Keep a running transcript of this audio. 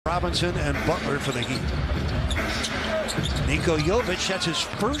Robinson and Butler for the Heat. Niko Jovic, that's his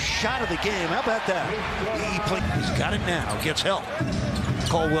first shot of the game. How about that? He's got it now. Gets help.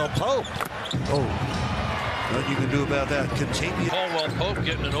 Caldwell Pope. Oh, what you can do about that? Continue. Caldwell Pope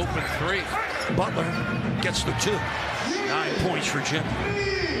getting an open three. Butler gets the 2. 9 points for Jimmy.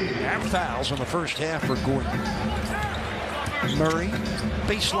 And fouls in the first half for Gordon. Murray,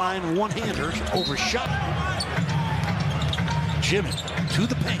 baseline one-handers, overshot. Jimmy to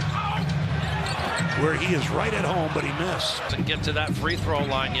the paint, where he is right at home, but he missed. Doesn't get to that free throw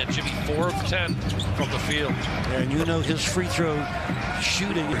line yet. Jimmy 4 of 10 from the field. And you know his free throw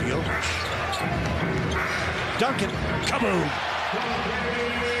shooting at Jovic. Duncan, kaboom!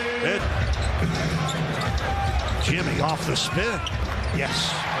 Jimmy off the spin. Yes.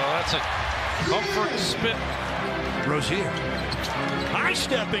 Oh, that's a comfort spin. Rozier. High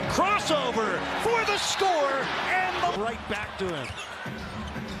stepping crossover for the score, and the right back to him.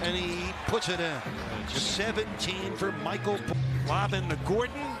 And he puts it in. 17 for Michael. Lobbing to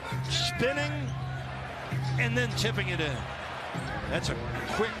Gordon, spinning, and then tipping it in. That's a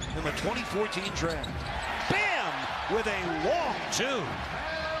quick in the 2014 draft. Bam! With a long 2.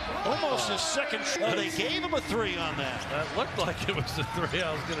 Almost his second shot. They gave him a 3 on that. That looked like it was a 3.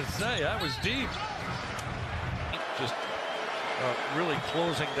 I was going to say that was deep. Just really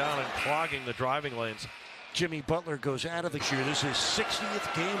closing down and clogging the driving lanes. Jimmy Butler goes out of the year. This is his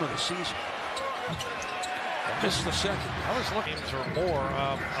 60th game of the season. This is the second. I was looking for more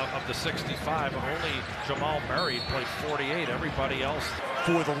of the 65, and only Jamal Murray played 48. Everybody else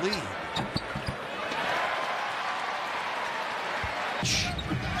for the lead.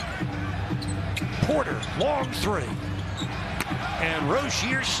 Porter, long 3. And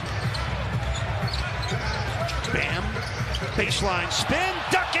Rozier's bam, baseline spin,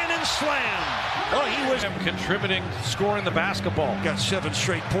 duck in and slam. Oh, he was contributing, scoring the basketball. Got 7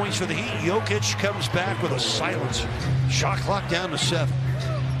 straight points for the Heat. Jokic comes back with a silencer. Shot clock down to 7.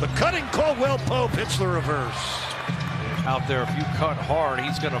 The cutting Caldwell Pope hits the reverse. Out there, if you cut hard,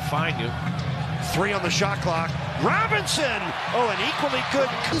 he's going to find you. 3 on the shot clock. Robinson! Oh, an equally good.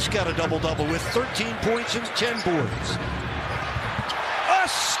 He's got a double-double with 13 points and 10 boards. A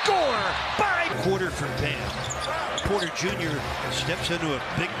score by quarter for Bam. Porter Jr. steps into a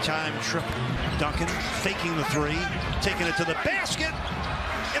big-time triple. Duncan faking the 3, taking it to the basket.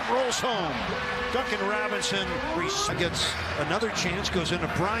 It rolls home. Duncan Robinson gets another chance, goes into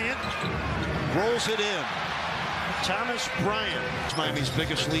Bryant, rolls it in. Thomas Bryant. It's Miami's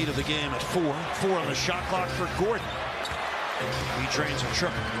biggest lead of the game at 4. 4 on the shot clock for Gordon. He drains a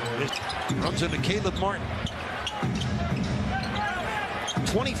triple. Runs into Caleb Martin.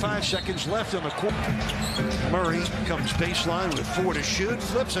 25 seconds left on the court. Murray comes baseline with 4 to shoot,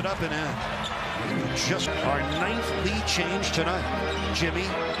 flips it up and in. Just our 9th lead change tonight. Jimmy.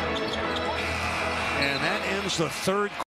 And that ends the 3rd quarter.